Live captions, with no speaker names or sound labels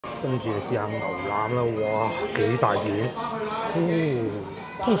跟住試下牛腩啦，哇，幾大件！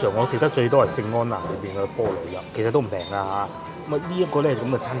通常我食得最多係聖安娜裏邊嘅菠蘿油，其實都唔平㗎嚇。咁啊呢一個咧咁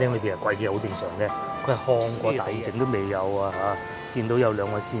嘅餐廳裏邊係貴嘅，好正常嘅。佢係烘過底，整都未有啊嚇。見到有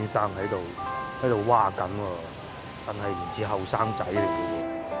兩位先生喺度挖緊喎，但係唔似後生仔嚟嘅喎。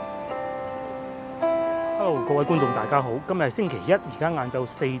Hello， 各位觀眾大家好，今日係星期一，而家晏晝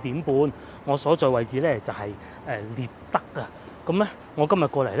4點半，我所在位置咧就係獵德啊。咁咧，我今日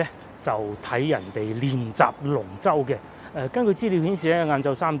過嚟咧就睇人哋練習龍舟嘅。根據資料顯示咧，晏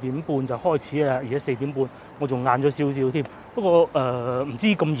晝3點半就開始啦，而家4點半，我仲晏咗少少添。不過唔知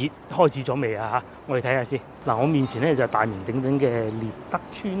咁熱開始咗未啊嚇？我哋睇下先。嗱，我面前咧就係大名鼎鼎嘅獵德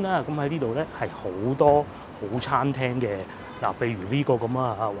村啦。咁喺呢度咧係好多好餐廳嘅。嗱，譬如呢個咁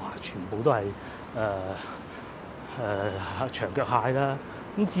啊，哇，全部都係長腳蟹啦。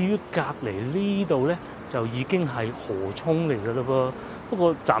咁至於隔離呢度咧，就已經係河涌嚟㗎嘞噃。不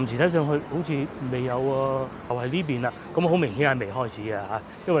過暫時睇上去好似未有啊，就係呢邊啦。咁好明顯係未開始嘅嚇，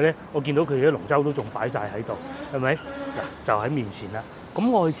因為咧我見到佢哋啲龍舟都仲擺晒喺度，係咪？嗱，就喺面前啦。咁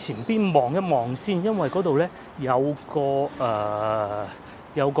我去前邊望一望先，因為嗰度咧有個岸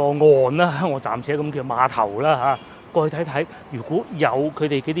啦，我暫且咁叫碼頭啦嚇。過去睇睇，如果有佢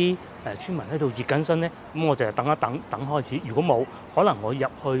哋嗰啲村民喺度熱緊身咧，咁我就等一等開始。如果冇，可能我入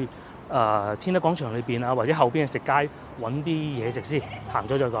去天德廣場裏邊啊，或者後邊嘅食街揾啲嘢食先，行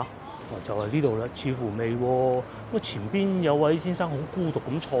咗再講。就係呢度啦，似乎未喎。咁前邊有位先生好孤獨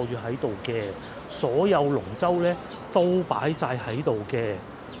咁坐住喺度嘅，所有龍舟咧都擺晒喺度嘅。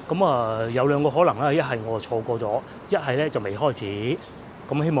咁有兩個可能啦，一係我錯過咗，一係咧就未開始。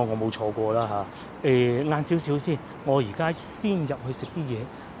咁希望我冇錯過啦嚇。晏少少先，我而家先入去食啲嘢，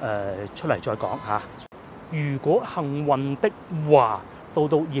出嚟再講嚇。如果幸運的話，到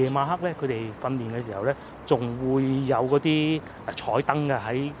夜晚黑咧，佢哋訓練嘅時候咧，仲會有嗰啲彩燈嘅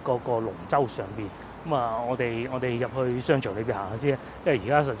喺嗰個龍舟上邊。咁我哋入去商場裏邊行下先，因為而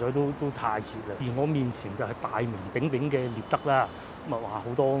家實在都太熱啦。而我面前就係大名鼎鼎嘅獵德啦。咁話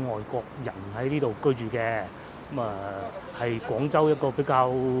好多外國人喺呢度居住嘅。咁係廣州一個比較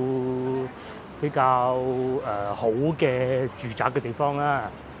好嘅住宅嘅地方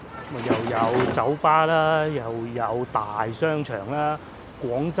啦。又有酒吧啦，又有大商場啦。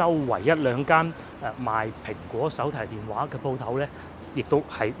廣州唯一兩間賣蘋果手提電話嘅鋪頭咧，亦都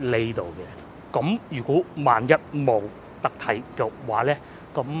喺呢度嘅。咁如果萬一冇得睇嘅話咧，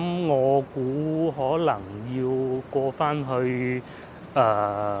咁我估可能要過翻去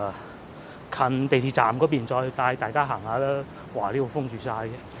近地鐵站嗰邊再帶大家行下啦。哇！呢度封住晒嘅。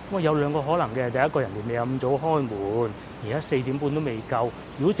咁有兩個可能嘅，第一個人哋未有咁早開門，而家4點半都未夠。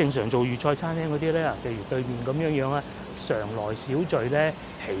如果正常做粵菜餐廳嗰啲咧，譬如對面咁樣咧，常來小聚咧，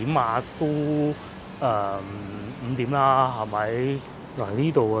起碼都5點啦，係咪？嗱，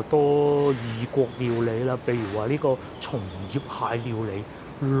呢度啊多異國料理啦，譬如話呢個松葉蟹料理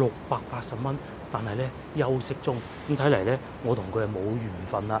680蚊。但係咧休息中，咁睇嚟咧，我同佢係冇緣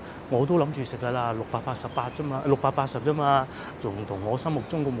分啦。我都諗住食㗎啦，688啫嘛，680啫嘛，仲同我心目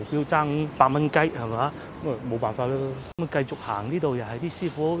中個目標爭8蚊雞係嘛？咁冇辦法啦。咁繼續行呢度又係啲師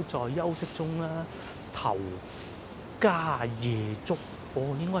傅在休息中啦。頭家夜粥，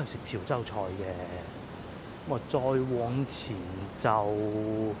應該係食潮州菜嘅。咁再往前就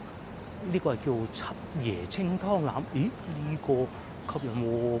呢個係叫七爺清湯腩，咦？呢個吸引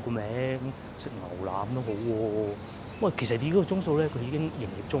喎個名，食牛腩都好喎。喂，其實呢個鐘數咧，佢已經營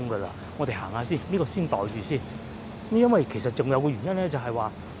業中㗎啦。我哋行下先，呢個先袋住先。因為其實仲有個原因咧，就係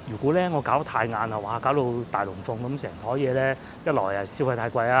話，如果咧我搞得太晏啊，哇，搞到大龍鳳咁成枱嘢咧，一來消費太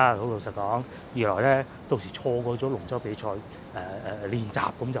貴啊，好老實講；二來咧，到時錯過咗龍舟比賽練習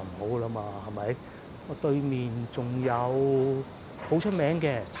咁就唔好啦嘛，係咪？我對面仲有好出名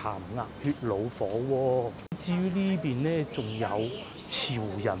嘅潭鴨血老火鍋。至於呢邊咧，仲有潮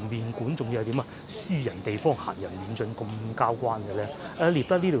人麵館，仲有點啊？私人地方客人免進咁交關嘅咧。獵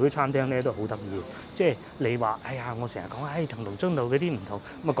德呢度啲餐廳咧都好得意，即係你話，哎呀，我成日講，同龍津路嗰啲唔同，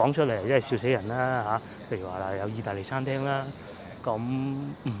咁講出嚟真係笑死人啦嚇。譬如話啦，有意大利餐廳啦，咁5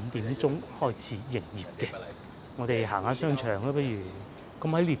點鐘開始營業嘅。我哋行下商場啦，不如。咁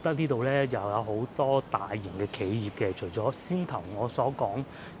喺獵德呢度咧，又有好多大型嘅企業嘅，除咗先頭我所講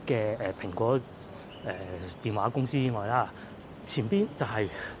嘅蘋果電話公司以外啦，前邊就係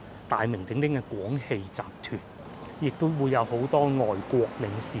大名鼎鼎嘅廣汽集團，亦都會有好多外國領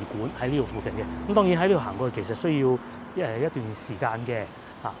事館喺呢度附近嘅。咁當然喺呢度行過去，其實需要一段時間嘅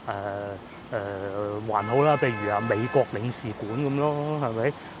還好啦。譬如美國領事館咁咯，係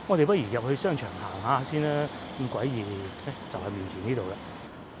咪？我哋不如入去商場行下先啦。咁鬼熱就係面前呢度啦。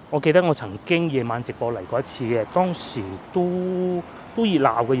我記得我曾經夜晚直播嚟過一次嘅，當時都都熱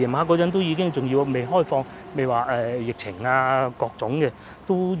鬧嘅。夜晚黑嗰陣都已經仲要未開放，未話疫情啊各種嘅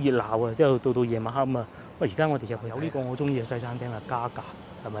都熱鬧啊，之後到夜晚黑啊。喂，而家我哋入去有呢個我中意嘅西餐廳啦，加價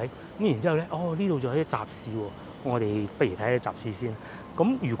係咪？咁然之後咧，呢度仲有啲雜誌喎，我哋不如睇下雜誌先。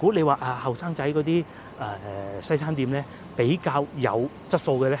咁如果你話後生仔嗰啲西餐店咧比較有質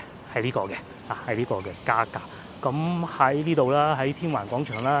素嘅咧，係呢個嘅係呢個嘅加價。咁喺呢度啦，喺天環廣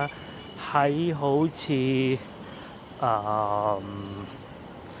場啦，喺好似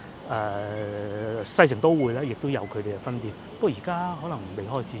西城都會咧，亦都有佢哋嘅分店。不過而家可能未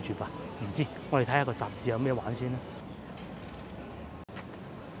開始住吧，唔知。我哋睇下個集市有咩玩先啦。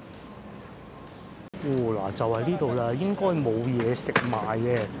嗱，就係呢度啦，應該冇嘢食賣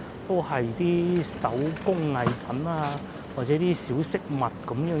嘅，都係啲手工藝品啊，或者啲小飾物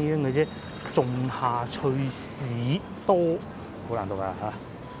咁樣嘅啫。仲夏趣士多，好難讀啊嚇！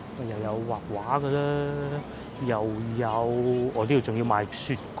又有畫畫嘅啦，又有我呢度仲要賣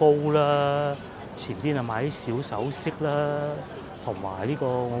雪糕啦，前邊啊賣啲小首飾啦，同埋呢個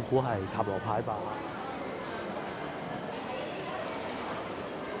我估係塔羅牌吧。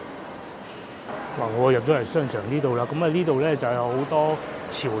嗱，我入咗嚟商場呢度啦，咁呢度咧就有好多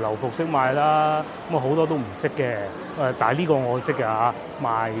潮流服飾賣啦，咁好多都唔識嘅，但係呢個我識嘅嚇，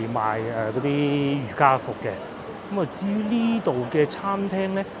賣嗰啲瑜伽服嘅。咁至於呢度嘅餐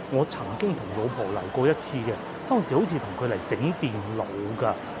廳咧，我曾經同老婆嚟過一次嘅，當時好似同佢嚟整電腦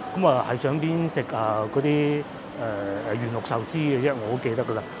㗎，咁喺上邊食嗰啲元綠壽司嘅啫，我好記得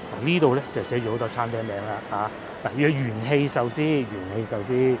㗎啦。嗱，呢度咧就寫住好多餐廳名啦嚇，嗱，有元氣壽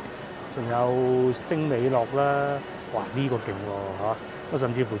司，仲有星美樂啦，哇呢個勁喎嚇！我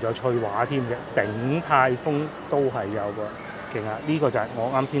甚至乎仲有翠華添嘅，鼎泰豐都係有喎，勁啊！呢個就係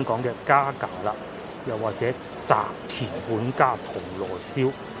我啱先講嘅加價啦，又或者澤田本家銅鑼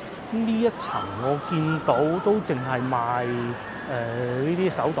燒。呢一層我見到都淨係賣呢啲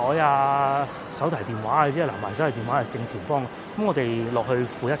手袋啊、手提電話啊，即係賣手提電話係正前方。咁我哋落去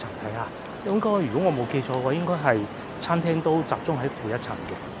負一層睇下，應該如果我冇記錯嘅話，應該係餐廳都集中喺負一層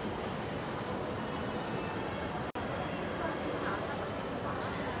嘅。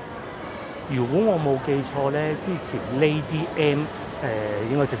如果我冇記錯咧，之前 Lady M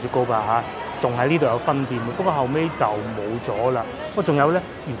應該食雪糕吧嚇，仲喺呢度有分店，不過後尾就冇咗啦。不過仲有咧，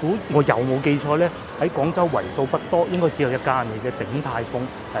如果我又冇記錯咧，喺廣州為數不多，應該只有一間嘅啫，鼎泰豐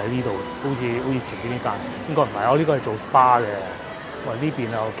喺呢度，好似前邊呢間，應該唔係。我呢個係做 SPA 嘅，喂呢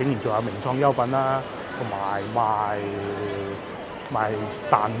邊啊竟然仲有名創優品啦，同埋賣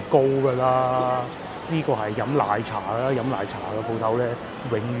蛋糕㗎啦。呢個係飲奶茶啦，飲奶茶嘅鋪頭咧，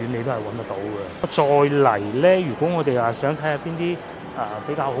永遠你都係揾得到嘅。再嚟咧，如果我哋話想睇下邊啲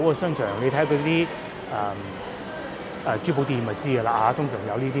比較好嘅商場，你睇下佢啲珠寶店咪知㗎啦嚇。通常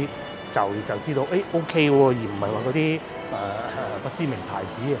有呢啲就知道OK 喎，而唔係話嗰啲不知名牌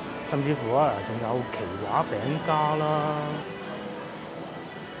子嘅，甚至乎仲有奇華餅家啦。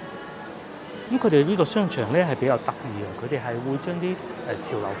咁佢哋呢個商場咧係比較得意嘅，佢哋係會將啲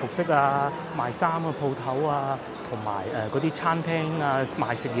潮流服飾啊、賣衫嘅鋪頭啊，同埋嗰啲餐廳啊、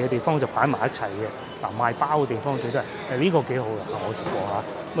賣食嘢嘅地方就擺埋一齊嘅。嗱，賣包嘅地方最多係呢個幾好嘅，我食過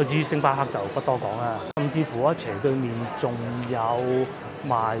嚇。咁至於星巴克就不多講啦。甚至乎斜對面仲有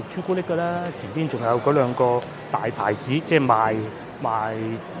賣朱古力嘅啦，前邊仲有嗰兩個大牌子，即係賣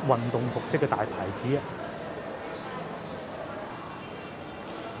運動服飾嘅大牌子啊。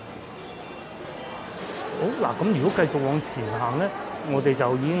好嗱，咁如果繼續往前行咧，我哋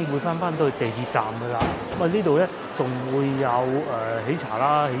就已經會翻到去地鐵站㗎啦。咁呢度咧仲會有喜茶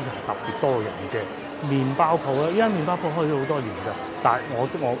啦，喜茶特別多人嘅麵包鋪啦。依間麵包鋪開咗好多年㗎，但係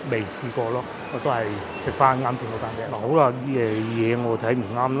我未試過咯，我都係食翻啱先嗰間啫。嗱好啦，嘢我睇唔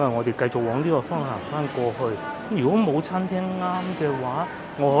啱啦，我哋繼續往呢個方向行翻過去。如果冇餐廳啱嘅話，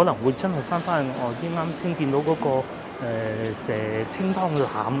我可能會真係翻我啱先見到嗰個。蛇清湯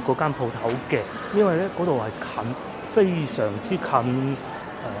腩嗰間鋪頭嘅，因為咧嗰度係近，非常之近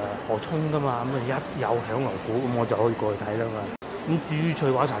河涌噶嘛，咁一有響鑼鼓，咁我就可以過去睇啦嘛。咁至於翠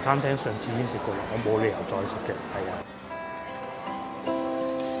華茶餐廳，上次已經食過啦，我冇理由再食嘅，係啊。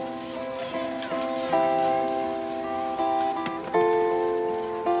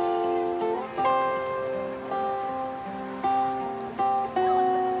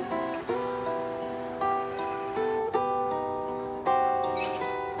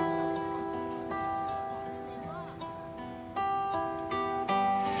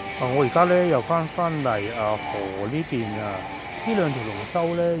我而家咧又翻嚟河呢邊啊，呢兩條龍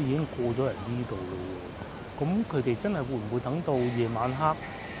舟咧已經過咗嚟呢度咯喎。咁佢哋真係會唔會等到夜晚黑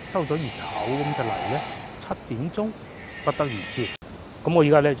收咗熱口咁就嚟咧？7點鐘不得而知。咁我而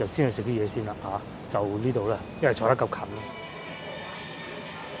家咧就先去食啲嘢先啦嚇，就呢度啦，因為坐得夠近。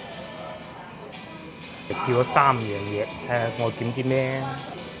叫咗3樣嘢，睇下我點啲咩。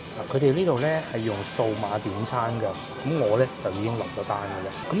佢哋呢度咧係用數碼點餐㗎，咁我咧就已經落咗單㗎啦。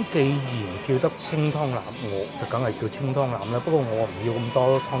咁既然叫得清湯腩，我就梗係叫清湯腩啦。不過我唔要咁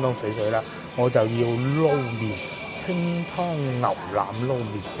多湯湯水水啦，我就要撈麵，清湯牛腩撈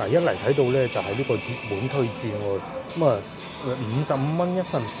麵。一嚟睇到咧就係呢個熱門推薦喎。咁啊55蚊一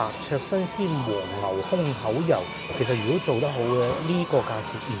份白灼新鮮黃牛胸口油，其實如果做得好嘅呢個價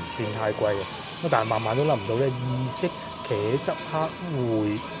錢唔算太貴嘅。咁但係慢慢都諗唔到咧意式茄汁黑燴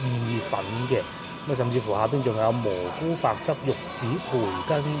意粉嘅，咁甚至乎下邊仲有蘑菇白汁玉子培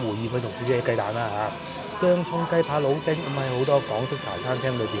根燴意粉同自己嘅雞蛋啦嚇，薑葱雞扒老丁，咁喺好多港式茶餐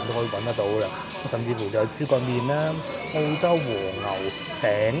廳裏邊都可以揾得到啦。咁甚至乎就有豬角麵啦、澳洲和牛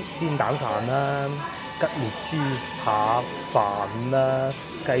餅煎蛋飯啦、吉列豬扒飯啦、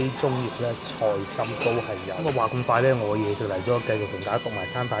雞中翼咧、菜心都係有。咁話咁快咧，我嘢食嚟咗，繼續同大家讀埋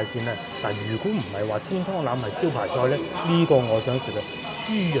餐牌先啦。如果唔係話清湯腩係招牌菜咧，呢個我想食嘅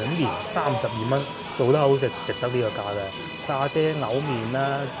豬膶麵32蚊，做得好食，值得呢個價嘅。沙爹牛麵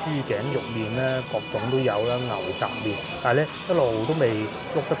啦、豬頸肉麵啦，各種都有啦，牛雜麵，但係咧一路都未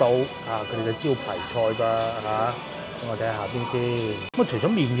碌得到佢哋嘅招牌菜㗎嚇。咁我睇下下邊先。咁除咗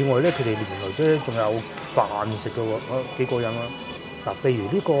麵以外咧，佢哋原來咧仲有飯食嘅喎，幾過癮啊！譬如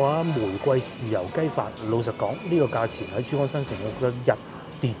呢個玫瑰豉油雞飯，老實講呢個價錢喺珠江新城，我覺得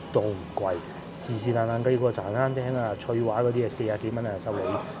一啲都唔貴。是但計個茶餐廳翠華嗰啲40幾蚊收你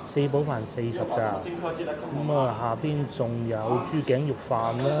，4寶飯40咋。咁下邊仲有豬頸肉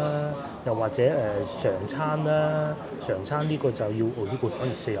飯啦，又或者常餐啦，常餐呢個就要呢個反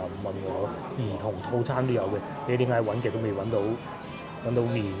而45蚊喎，兒童套餐都有嘅。你點解揾極都未揾到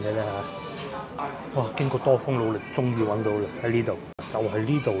麵嘅咧嚇？哇！經過多方努力，終於揾到啦，喺呢度就係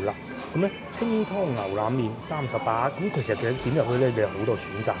呢度啦。咁咧清湯牛腩麵38，咁其實點入去咧，你有好多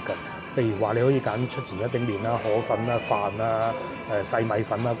選擇㗎。譬如話你可以揀出前一丁麵啦、河粉啦、飯啦、細米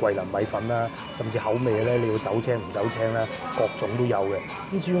粉啦、桂林米粉啦，甚至口味咧你要走青唔走青啦，各種都有嘅。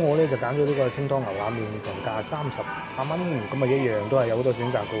咁至於我咧就揀咗呢個清湯牛腩麵，同價38蚊，咁一樣都係有好多選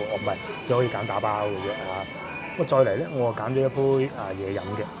擇嘅喎。唔係只可以揀打包嘅啫嚇。咁再嚟咧，我揀咗一杯嘢飲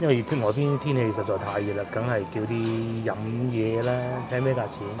嘅，因為外邊天氣實在太熱啦，梗係叫啲飲嘢啦。睇咩價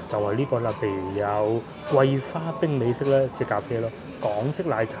錢？就係呢個啦，譬如有桂花冰美式啦，即係咖啡咯。港式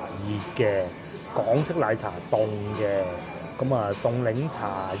奶茶熱嘅，港式奶茶凍嘅，咁凍檸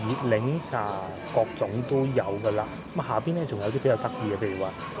茶、熱檸茶各種都有㗎啦。咁下邊咧仲有啲比較得意嘅，譬如話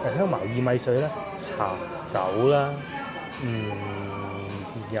香茅薏米水啦、茶酒啦，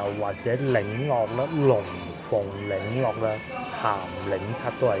又或者檸樂啦、龍鳳檸樂啦、鹹檸七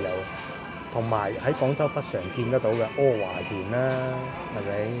都係有，同埋喺廣州北常見得到嘅阿華田啦，係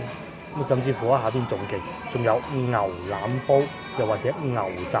咪？咁甚至乎下邊仲勁，仲有牛腩煲，又或者牛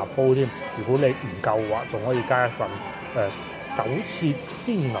雜煲添。如果你唔夠嘅話，仲可以加一份手切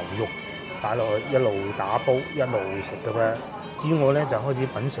鮮牛肉擺落去，一路打煲一路食嘅咩？至於我咧就開始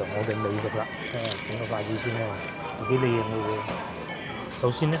品嚐我嘅美食啦。整個筷子先啦，幾靚嘅喎。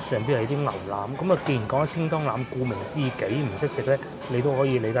首先咧上邊係啲牛腩，咁既然講清湯腩，顧名思義幾唔識食咧，你都可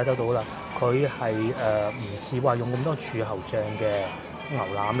以理解得到啦。佢係唔似話用咁多柱侯醬嘅。牛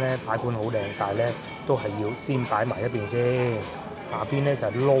腩咧擺盤好靚，但係咧都係要先擺埋一邊先。下邊咧就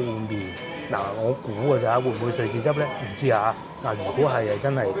係撈麵。我估嘅咋，會唔會瑞士汁咧？唔知啊。如果係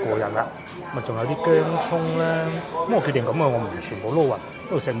真係過癮啦。咁仲有啲薑葱啦。咁我決定咁我唔全部撈勻，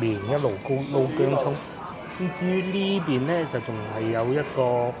一路食麵一路撈薑葱。咁至於呢邊咧就仲係有一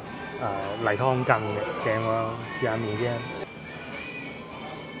個泥湯羹嘅，正喎，試下麵先。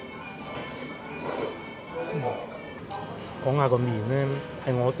講下個麵咧，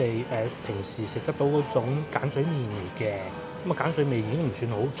係我哋平時食得到嗰種鹼水麵嚟嘅。咁鹼水味已經唔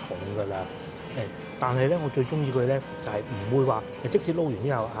算好重㗎啦。但係咧，我最中意佢咧就係唔會話，即使撈完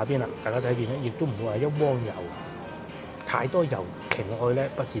之後下邊啦，大家睇見咧，亦都唔會話一汪油，太多油擎落去咧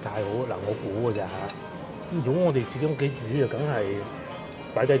不是太好。我估㗎咋嚇。如果我哋自己屋企煮就梗係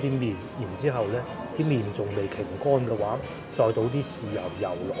擺低啲麵，然之後咧啲麵仲未擎乾嘅話，再倒啲豉油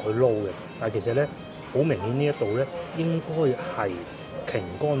落去撈嘅。但係其實咧，好明顯呢一度咧應該係擎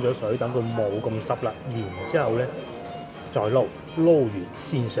乾咗水，等佢冇咁濕啦，然之後咧再撈完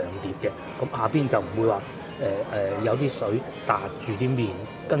先上碟嘅。咁下邊就唔會話有啲水搭住啲麵，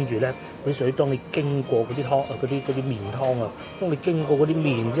跟住咧嗰啲水當你經過嗰啲湯嗰啲麵湯啊，當你經過嗰啲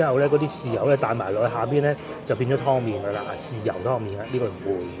麵之後咧，嗰啲豉油咧帶埋落去下邊咧就變咗湯麵㗎啦，豉油湯麵啊，呢個唔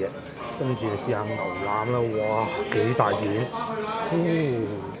會嘅。跟住試下牛腩啦，哇幾大件！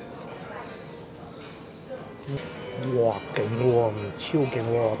哇勁喎，超勁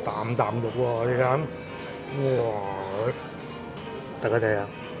喎，啖肉喎，你睇，哇！大家睇下，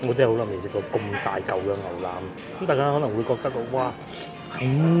我真係好耐未食過咁大嚿嘅牛腩。咁大家可能會覺得哇，肯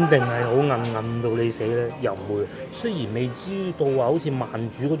定係好韌到你死咧，又唔會。雖然未至於到話好似慢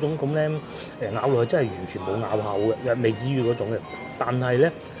煮嗰種咁咧，咬落去真係完全冇咬口嘅，又未至於嗰種嘅。但係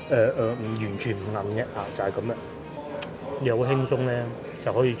咧完全唔韌嘅就係咁嘅。又好輕鬆咧，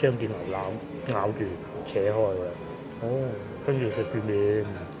就可以將件牛腩咬住扯開嘅。跟住食住麵。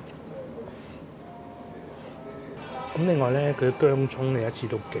咁另外咧，佢嘅薑葱你一次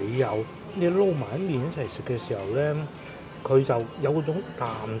到幾有，你撈埋啲麵一齊食嘅時候咧，佢就有嗰種淡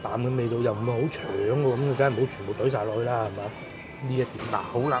淡嘅味道，又唔會好搶喎。咁你梗係唔好全部懟晒落去啦，係咪？呢一點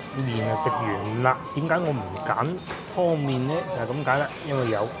好啦，麵啊食完啦。點解我唔揀湯麵咧？就係咁解啦，因為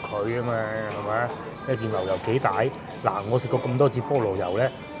有佢啊嘛，係咪？一件牛油幾大嗱，我食過咁多次菠蘿油咧，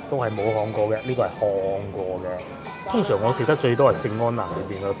都係冇烘過嘅，呢個係烘過嘅。通常我食得最多係聖安娜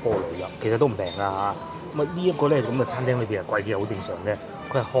裏邊嘅菠蘿油，其實都唔平㗎嚇。咁呢一個咧咁嘅餐廳裏邊係貴啲，好正常嘅。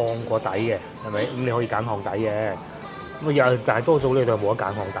佢係烘過底嘅，係咪？咁你可以揀烘底嘅。咁又大多數咧就冇得揀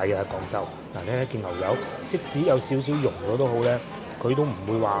烘底嘅喺廣州。嗱呢一件牛油，即使有少少溶咗都好咧，佢都唔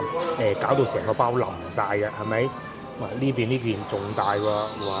會話搞到成個包腍晒嘅，係咪？哇！呢邊呢件仲大喎，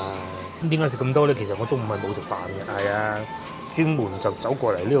哇！咁點解食咁多咧？其實我中午係冇食飯嘅，係啊，專門就走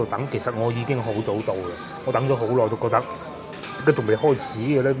過嚟呢度等。其實我已經好早到嘅，我等咗好耐都覺得。佢仲未開始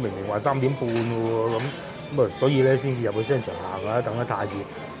嘅咧，明明話3點半喎咁啊，所以咧先至入去商場行啊，等得太熱，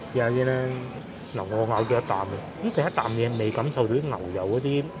試下先啦。嗱，我咬咗一啖嘅，咁第一啖嘢未感受到啲牛油嗰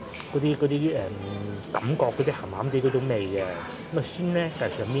啲感覺嗰啲鹹鹹地嗰種味嘅，咁啊先咧就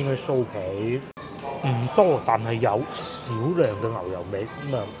上面嗰啲酥皮唔多，但係有少量嘅牛油味，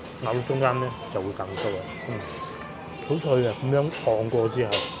咁啊咬到中間咧就會更多嘅，好脆嘅，咁樣燙過之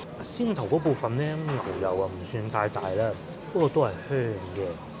後，先頭嗰部分咧牛油啊唔算太大啦。不過都係香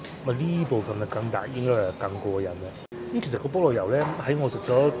嘅，咁呢部分就更大，應該係更過癮啦。咁其實個菠蘿油咧喺我食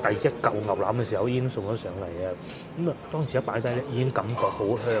咗第一嚿牛腩嘅時候已經送咗上嚟嘅，咁啊當時一擺低咧已經感覺好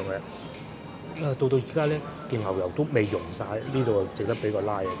香嘅。到而家咧件牛油都未溶晒，呢度值得俾個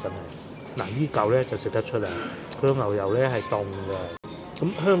拉啊！真係。嗱呢嚿咧就食得出嚟，佢個牛油咧係凍嘅。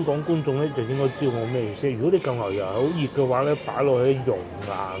咁香港觀眾咧就應該知道我咩意思。如果你嚿牛油好熱嘅話咧，擺落去溶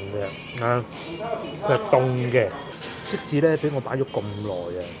硬嘅，佢係凍嘅。即使咧俾我擺咗咁耐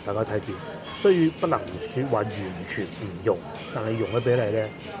啊，大家睇住，雖不能説話完全唔溶，但係溶嘅比例咧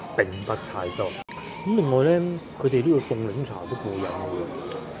並不太多。咁另外咧，佢哋呢個凍檸茶都過癮嘅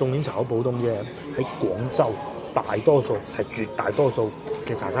喎，凍檸茶好普通啫。喺廣州大多數係絕大多數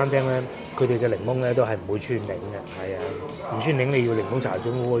嘅茶餐廳咧，佢哋嘅檸檬咧都係唔會穿檸嘅，係啊，唔穿檸你要檸檬茶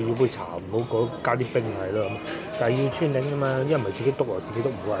總好，要杯茶唔好加啲冰係咯，但係要穿檸啊嘛，因為唔係自己篤啊，自己篤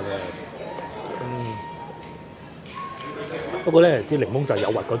唔慣嘅。不過咧，啲檸檬就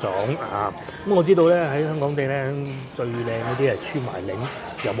有核嗰種啊。咁我知道咧喺香港地咧最靚嗰啲係穿埋檸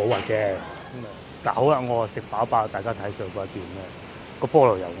又冇核嘅。但好啦，我食飽飽，大家睇上嗰段咧個菠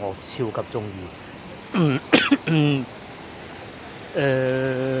蘿油我超級中意。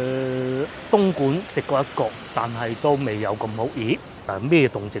東莞食過一個，但係都未有咁好。咦？咩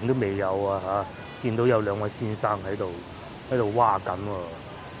動靜都未有啊嚇！見到有2位先生喺度挖緊喎。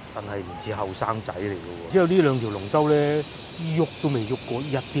但係唔似後生仔嚟嘅喎，之後呢2條龍舟咧喐都未喐過，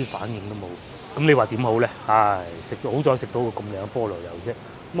一啲反應都冇。咁你話點好咧？唉，好在食到個咁靚嘅菠蘿油啫。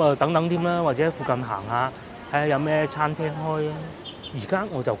咁啊等等添啦，或者喺附近行下，睇下有咩餐廳開啊。而家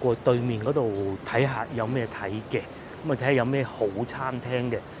我就過對面嗰度睇下有咩睇嘅，咁啊睇下有咩好餐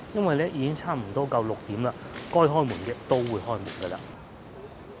廳嘅。因為咧已經差唔多夠6點啦，該開門嘅都會開門㗎啦。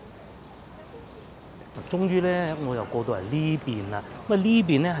終於咧，我又過到嚟呢邊啦。咁啊呢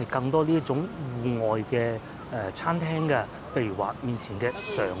邊咧係更多呢一種戶外嘅餐廳嘅，譬如話面前嘅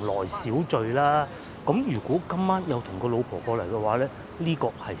常來小聚啦。咁如果今晚有同個老婆過嚟嘅話咧，呢個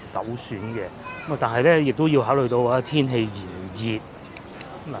係首選嘅。咁啊，但係咧亦都要考慮到啊天氣炎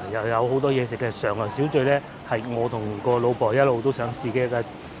熱，嗱又有好多嘢食嘅。常來小聚咧係我同個老婆一路都想試嘅一個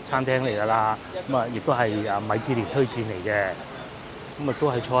餐廳嚟㗎啦。咁啊，亦都係啊米芝蓮推薦嚟嘅。咁啊，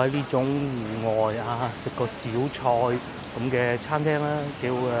都係坐喺呢種戶外啊，食個小菜咁嘅餐廳啦，幾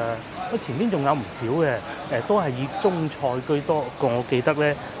好啊！咁前面仲有唔少嘅，都係以中菜居多。我記得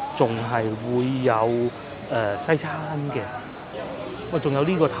咧，仲係會有西餐嘅。咁啊，仲有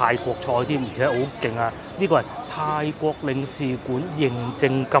呢個泰國菜添，而且好勁啊！呢個係泰國領事館認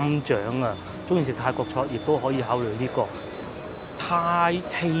證金獎啊！中意食泰國菜，亦都可以考慮呢個泰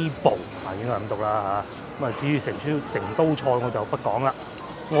table 啊，應該咁讀啦嚇。咁啊，至於成都菜我就不講啦。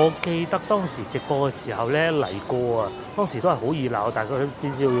我記得當時直播嘅時候咧嚟過啊，當時都係好熱鬧，大家都知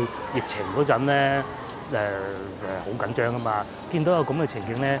道疫情嗰陣咧，好緊張㗎嘛。見到有咁嘅情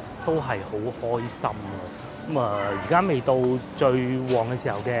景咧，都係好開心啊！咁啊，而家未到最旺嘅時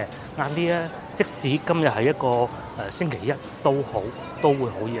候嘅，晏啲咧，即使今日係一個星期一都好，都會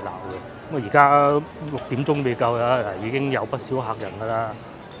好熱鬧嘅。咁啊，而家6點鐘未夠啦，已經有不少客人㗎啦。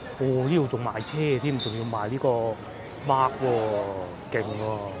哦，呢度仲賣車添，仲要賣呢個 Smart 喎，勁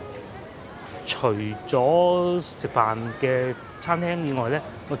喎！除咗食飯嘅餐廳以外咧，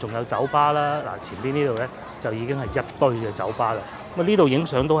我仲有酒吧啦。嗱，前邊呢度咧就已經係一堆嘅酒吧啦。咁啊，呢度影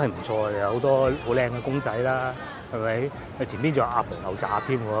相都係唔錯嘅，有好多好靚嘅公仔啦，係咪？前邊仲有鴨婆牛雜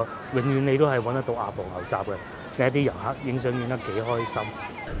添喎，永遠你都係揾得到鴨婆牛雜嘅。你一啲遊客影相影得幾開心。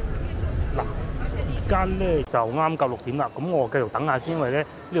嗱，而家咧就啱夠6點啦，咁我繼續等下先，因為咧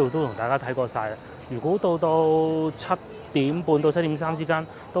呢度都同大家睇過晒啦。如果到7點半到7點3之間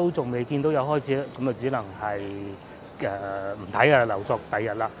都仲未見到有開始咧，咁啊只能係唔睇啊，留作第日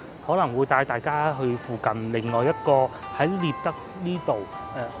啦。可能會帶大家去附近另外一個喺獵德呢度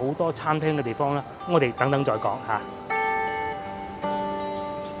好多餐廳嘅地方啦。我哋等等再講嚇。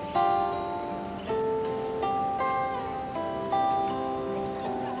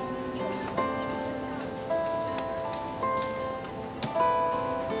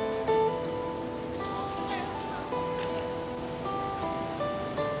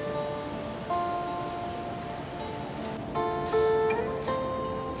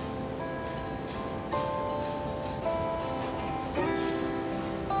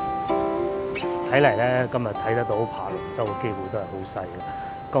睇嚟咧，今日睇得到爬龍舟嘅機會都係好細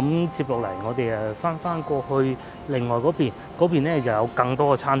嘅。咁接落嚟，我哋翻過去另外嗰邊咧就有更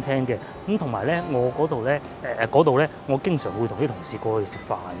多嘅餐廳嘅。咁同埋咧，我嗰度咧，我經常會同啲同事過去食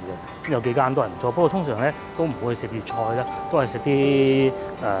飯嘅。有幾間都係唔錯，不過通常咧都唔會食粵菜啦，都係食啲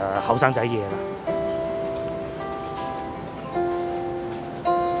後生仔嘢啦。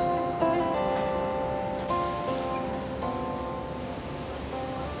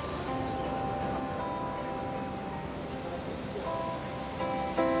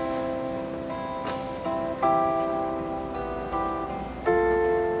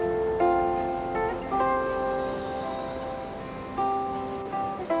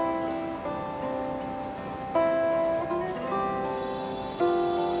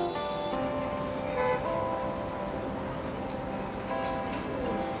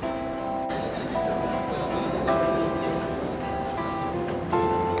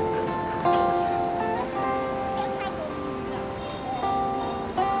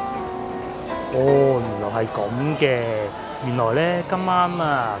哦，原來係咁嘅。原來咧今晚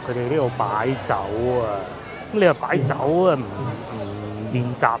啊，佢哋呢度擺酒啊。咁你話擺酒啊，唔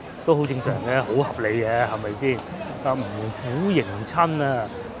練習都好正常嘅，好合理嘅，係咪先？啊，吳府迎親啊，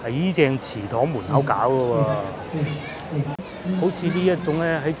喺正祠堂門口搞嘅喎。好似呢一種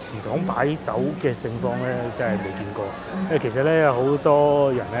咧喺祠堂擺酒嘅盛況咧，真係未見過。因為其實咧好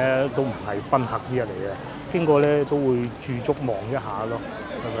多人咧都唔係賓客之一嚟嘅，經過咧都會駐足望一下咯，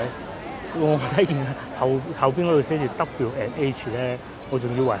係咪？我睇見後邊嗰度寫住 W&H 咧，我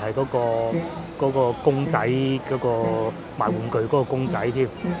仲以為係嗰個公仔嗰個賣玩具嗰個公仔添。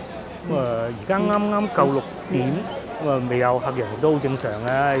咁而家啱夠6點，咁未有客人都好正常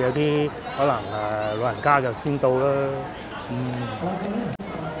嘅，有啲可能老人家就先到啦。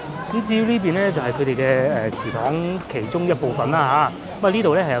咁至於呢邊咧就係佢哋嘅祠堂其中一部分啦嚇。咁呢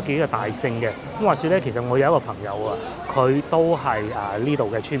度咧係有幾個大姓嘅。咁話說咧，其實我有一個朋友啊，佢都係呢度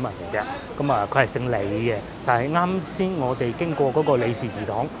嘅村民嚟嘅。咁佢係姓李嘅，就係啱先我哋經過嗰個李氏祠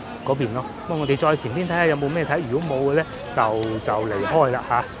堂嗰邊咯。咁我哋再前邊睇下有冇咩睇，如果冇嘅咧就離開啦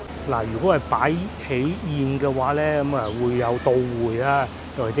嚇。嗱，如果係擺喜宴嘅話咧，咁會有到會啦，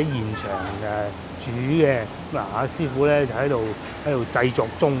又或者現場煮嘅。咁師傅咧就喺度製作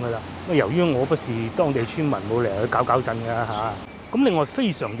中㗎啦。咁由於我不是當地村民，冇嚟去搞震㗎嚇。咁另外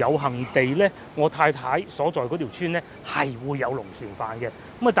非常有幸地咧，我太太所在嗰條村咧係會有龍船飯嘅。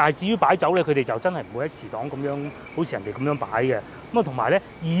咁但係至於擺酒咧，佢哋就真係唔會喺祠堂咁樣，好似人哋咁樣擺嘅。咁同埋咧，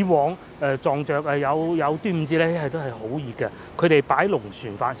以往撞着有端午節咧，因為都係好熱嘅。佢哋擺龍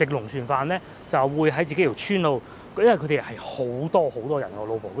船飯，食龍船飯咧，就會喺自己條村度，因為佢哋係好多人，我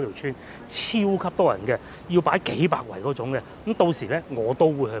老婆嗰條村超級多人嘅，要擺幾百圍嗰種嘅。咁到時咧，我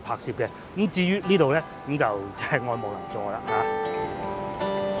都會去拍攝嘅。咁至於呢度咧，咁就真係愛莫能助啦嚇。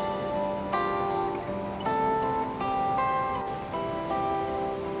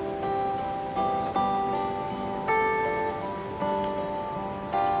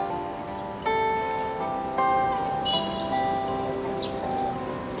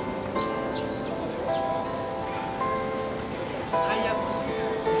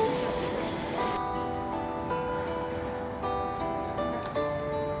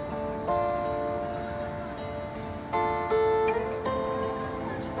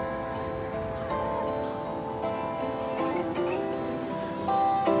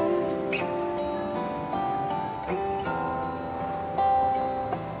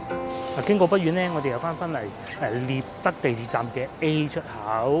經過不遠咧，我哋又翻嚟獵德地鐵站嘅 A 出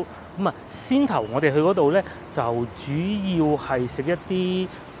口。咁啊，先頭我哋去嗰度咧，就主要係食一啲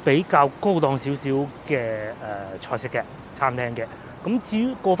比較高檔少少嘅菜式嘅餐廳嘅。咁至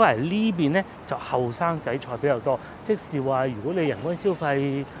於過翻嚟呢邊咧，就後生仔菜比較多。即是話，如果你人均消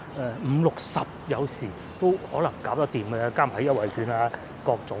費50-60，有時都可能搞得掂嘅，加埋優惠券啊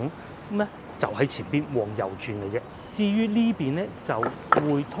各種咁咧。就喺前邊往右轉嘅啫。至於呢邊咧，就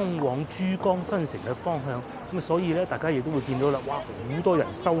會通往珠江新城嘅方向。咁所以咧，大家亦都會見到啦，哇！好多人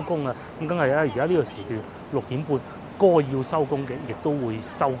收工啊！咁梗係啦，而家呢個時段6點半，該要收工嘅亦都會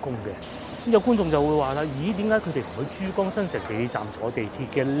收工嘅。有觀眾就會話啦：咦，點解佢哋唔去珠江新城地鐵站坐地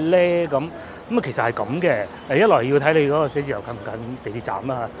鐵嘅咧？咁啊，其實係咁嘅。一來要睇你嗰個寫字樓近唔近地鐵站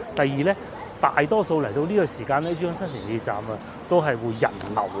啦。第二咧，大多數嚟到呢個時間咧，珠江新城地鐵站啊，都係會人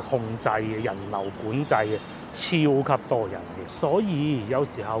流控制嘅、人流管制嘅，超級多人嘅。所以有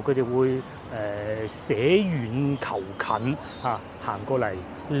時候佢哋會捨遠求近啊，行過嚟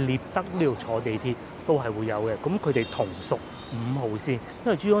獵德呢度坐地鐵都係會有嘅。咁佢哋同屬5號線，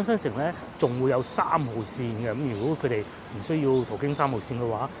因為珠江新城咧仲會有3號線嘅。咁如果佢哋唔需要途經3號線嘅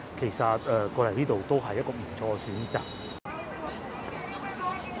話，其實過嚟呢度都係一個唔錯嘅選擇。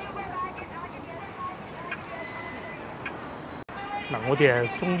嗱，我哋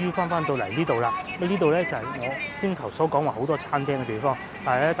終於翻到嚟呢度啦。咁呢度咧就係我先頭所講話好多餐廳嘅地方，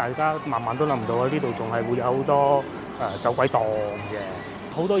但係咧大家慢慢都諗唔到啊！呢度仲係會有好多走鬼檔嘅。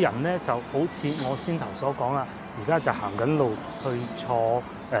好多人咧就好似我先頭所講啦，而家就行緊路去坐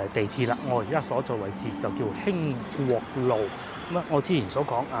地鐵啦。我而家所在位置就叫興國路。咁啊，我之前所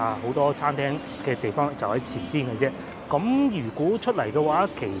講啊，好多餐廳嘅地方就喺前邊嘅啫。咁如果出嚟嘅話，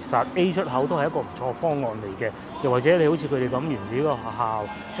其實 A 出口都係一個唔錯方案嚟嘅。又或者你好似佢哋咁沿住呢個學校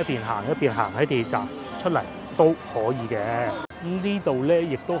一邊行喺地鐵站出嚟都可以嘅。咁呢度咧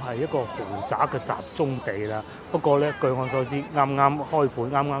亦都係一個豪宅嘅集中地啦。不過咧，據我所知，啱啱開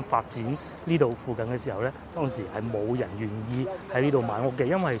盤、啱啱發展呢度附近嘅時候咧，當時係冇人願意喺呢度買屋嘅，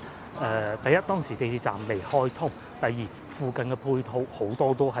因為第一當時地鐵站未開通，第二附近嘅配套好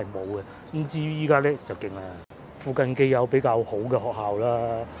多都係冇嘅。咁至於依家咧就勁啦。附近既有比較好嘅學校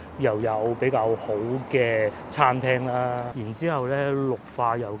啦，又有比較好嘅餐廳啦，然之後咧綠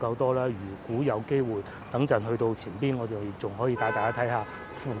化又夠多啦。如果有機會等陣去到前邊，我哋仲可以帶大家睇下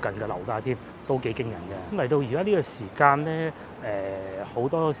附近嘅樓價添，都幾驚人嘅。咁嚟到而家呢個時間咧，好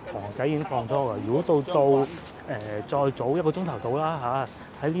多同學仔已經放咗㗎。如果到再早1個鐘頭到啦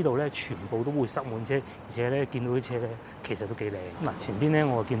嚇，喺呢度咧全部都會塞滿車，而且咧見到啲車咧其實都幾靚。嗱，前邊咧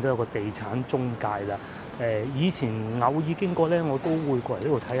我見到有個地產中介啦。以前偶爾經過咧，我都會過嚟呢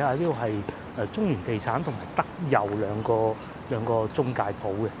度睇下。呢度係中原地產同埋德佑兩個中介鋪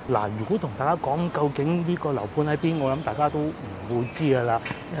嘅。嗱，如果同大家講究竟呢個樓盤喺邊，我諗大家都唔會知㗎啦，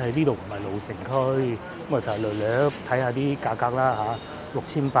因為呢度唔係老城區。咁啊，就略略睇下啲價格啦嚇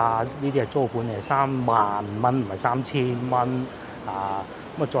，6800呢啲係租盤嚟，30000蚊唔係3000蚊啊。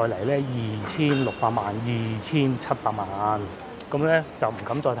咁啊，再嚟咧2600萬、2700萬。咁咧就唔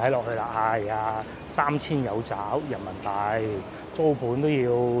敢再睇落去啦。係啊，3000有找人民幣，租盤都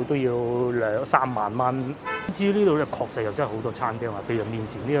要2-3萬蚊。至於呢度咧，確實又真係好多餐廳啊，譬如面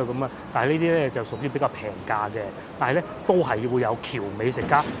前呢個咁啊，但係呢啲咧就屬於比較平價嘅，但係咧都係會有僑美食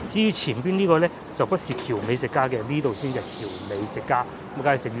家。至於前邊呢個咧就不是僑美食家嘅，呢度先係僑美食家。咁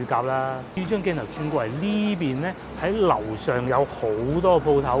梗係食乳鴿啦。呢張鏡頭轉過嚟呢邊咧，喺樓上有好多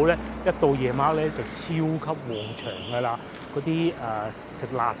鋪頭咧，一到夜晚咧就超級旺場㗎啦。嗰啲食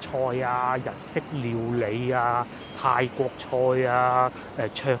辣菜啊、日式料理啊、泰國菜啊、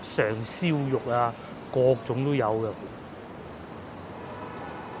灼上燒肉啊，各種都有嘅。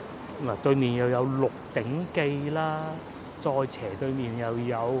嗱，對面又有鹿鼎記啦，再斜對面又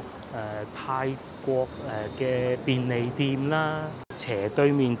有泰國嘅便利店啦，斜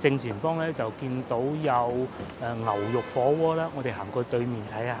對面正前方咧就見到有牛肉火鍋啦。我哋行過對面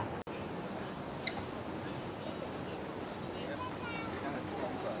睇下。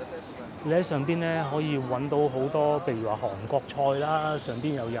你喺上邊咧可以揾到好多，譬如話韓國菜啦，上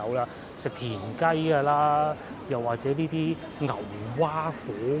邊又有啦，食田雞㗎啦，又或者呢啲牛蛙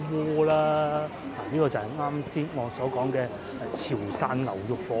火鍋啦。呢個就係啱先我所講嘅潮汕牛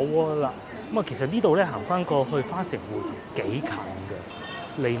肉火鍋啦。咁啊，其實呢度咧行翻過去花城匯幾近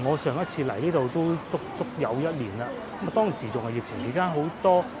嘅，離我上一次嚟呢度都足有1年啦。咁啊，當時仲係疫情期間，好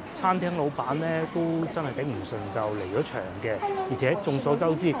多餐廳老闆咧都真係頂唔順就離咗場嘅，而且眾所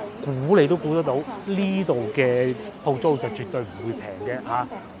周知，估你都估得到呢度嘅鋪租就絕對唔會平嘅嚇。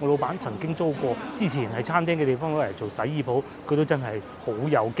我老闆曾經租過，之前喺餐廳嘅地方攞嚟做洗衣鋪，佢都真係好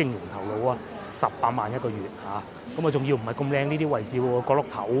有經營頭腦啊！18萬一個月嚇，咁啊仲要唔係咁靚呢啲位置喎，角落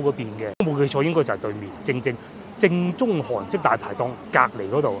頭嗰邊嘅，冇記錯應該就係對面，正宗韓式大排檔隔離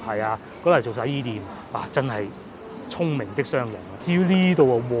嗰度，係啊，嗰度係做洗衣店，啊真係聰明的商人。至於呢度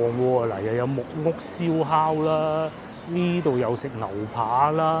啊旺喎，嗱又有木屋燒烤啦，呢度有食牛扒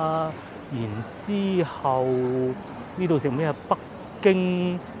啦，然之後呢度食咩啊？北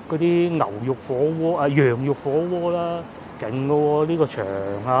京嗰啲牛肉火鍋啊，羊肉火鍋啦，勁嘅喎呢個場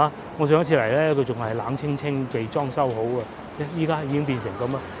嚇！我上一次嚟咧，佢仲係冷清清地裝修好啊，依家已經變成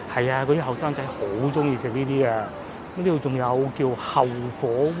咁啊！係啊，嗰啲後生仔好中意食呢啲嘅。呢度仲有叫後火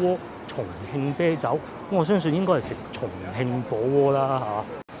鍋重慶啤酒，我相信應該係食重慶火鍋啦嚇。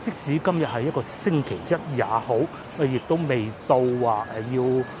即使今日係一個星期一也好，亦都未到話要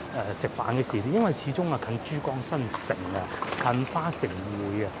食飯嘅時段，因為始終啊近珠江新城啊，近花城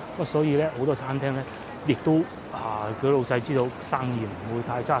匯啊，咁所以咧好多餐廳咧亦都佢老細知道生意唔會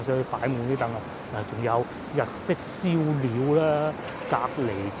太差，所以擺滿啲凳啊。仲有日式燒料啦，隔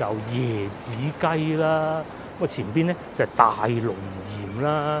離就椰子雞啦。咁前邊咧就係大龍鹽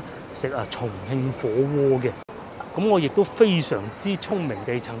啦，食重慶火鍋嘅。咁我亦都非常之聰明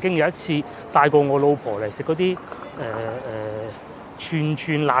地，曾經有一次帶過我老婆嚟食嗰啲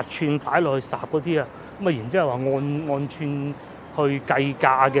串辣串擺落去烚嗰啲啊，咁啊然之後話按串去計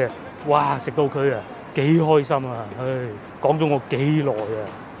價嘅，哇！食到佢啊幾開心啊，講咗我幾耐啊！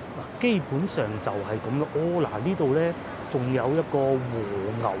基本上就係咁咯。嗱呢度咧仲有一個和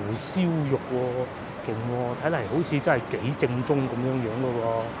牛燒肉喎，勁喎！睇嚟好似真係幾正宗咁樣樣嘅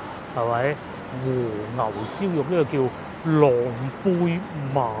喎，係咪？和牛燒肉呢個叫狼狽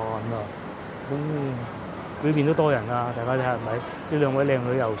鰻啊，裏邊都多人啊！大家睇下係咪？呢兩位靚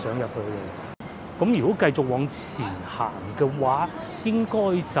女又想入去嘅。咁如果繼續往前行嘅話，應該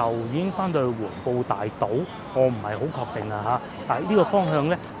就已經翻到去黃埔大道。我唔係好確定啊嚇，但係呢個方向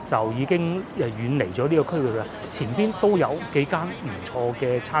咧就已經遠離咗呢個區域啦。前邊都有幾間唔錯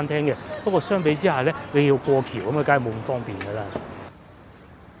嘅餐廳嘅，不過相比之下咧，你要過橋咁啊，梗係冇咁方便㗎啦。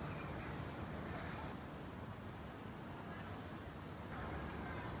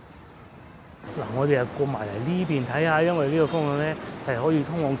嗱，我哋又過埋嚟呢邊睇下，因為呢個方向咧係可以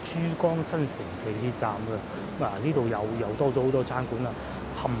通往珠江新城地鐵站嘅。嗱，呢度又多咗好多餐館啦，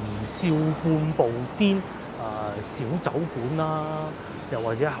含笑半步顛小酒館啦，又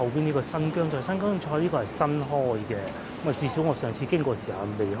或者後邊呢個新疆菜，新疆菜呢個係新開嘅。咁啊，至少我上次經過時候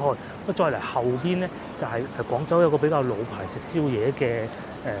未開。咁再嚟後邊咧就係廣州有個比較老牌食宵夜嘅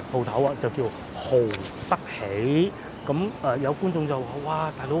鋪頭啊，就叫豪德喜。咁有觀眾就話：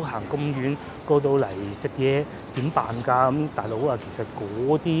哇，大佬行咁遠過到嚟食嘢點辦㗎？咁大佬啊，其實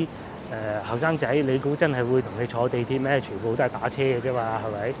嗰啲後生仔，你估真係會同你坐地鐵咩？全部都係打車嘅啫嘛，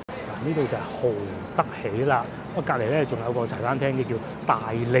係咪？嗱，呢度就係豪德喜啦。咁隔離咧仲有個茶餐廳嘅叫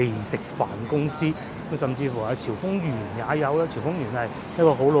大利食飯公司。咁甚至乎潮豐園也有啦。潮豐園係一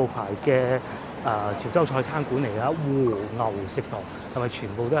個好老牌嘅潮州菜餐館嚟㗎，和牛食堂係咪全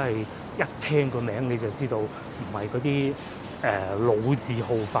部都係一聽個名你就知道唔係嗰啲老字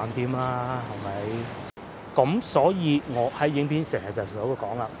號飯店啦，係咪？咁所以我喺影片成日就所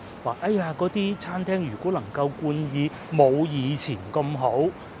講啦，話哎呀嗰啲餐廳如果能夠冠以冇以前咁好，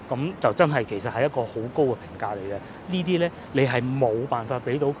咁就真係其實係一個好高嘅評價嚟嘅。呢啲咧你係冇辦法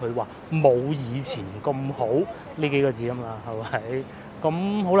俾到佢話冇以前咁好呢幾個字啊嘛，係咪？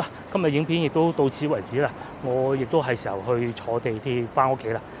咁好啦，今日影片亦都到此為止啦。我亦都係時候去坐地鐵翻屋企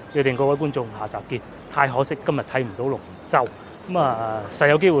啦。約定各位觀眾下集見。太可惜今日睇唔到龍舟，咁實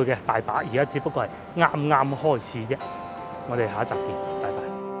有機會嘅大把，而家只不過係啱啱開始啫。我哋下一集見。